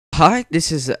Hi,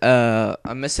 this is a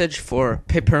message for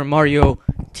Paper Mario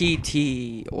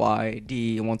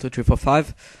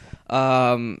TTYD12345.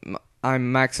 I'm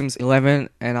Maxims11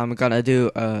 and I'm gonna do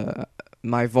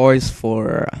my voice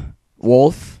for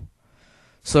Wolf.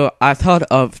 So I thought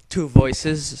of two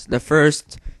voices. The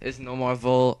first is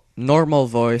normal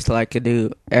voice like I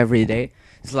do every day.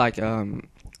 It's like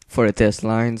for the test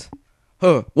lines.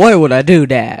 Huh, why would I do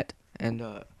that? And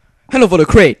hand over the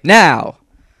crate now.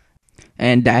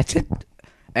 And that's it.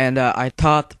 And I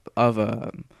thought of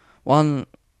one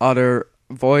other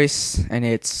voice, and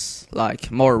it's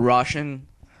like more Russian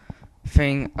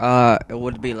thing. It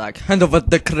would be like hand over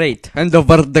the crate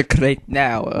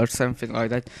now, or something like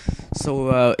that.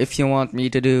 So if you want me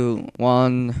to do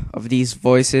one of these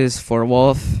voices for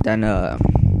Wolf, then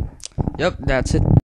yep, that's it.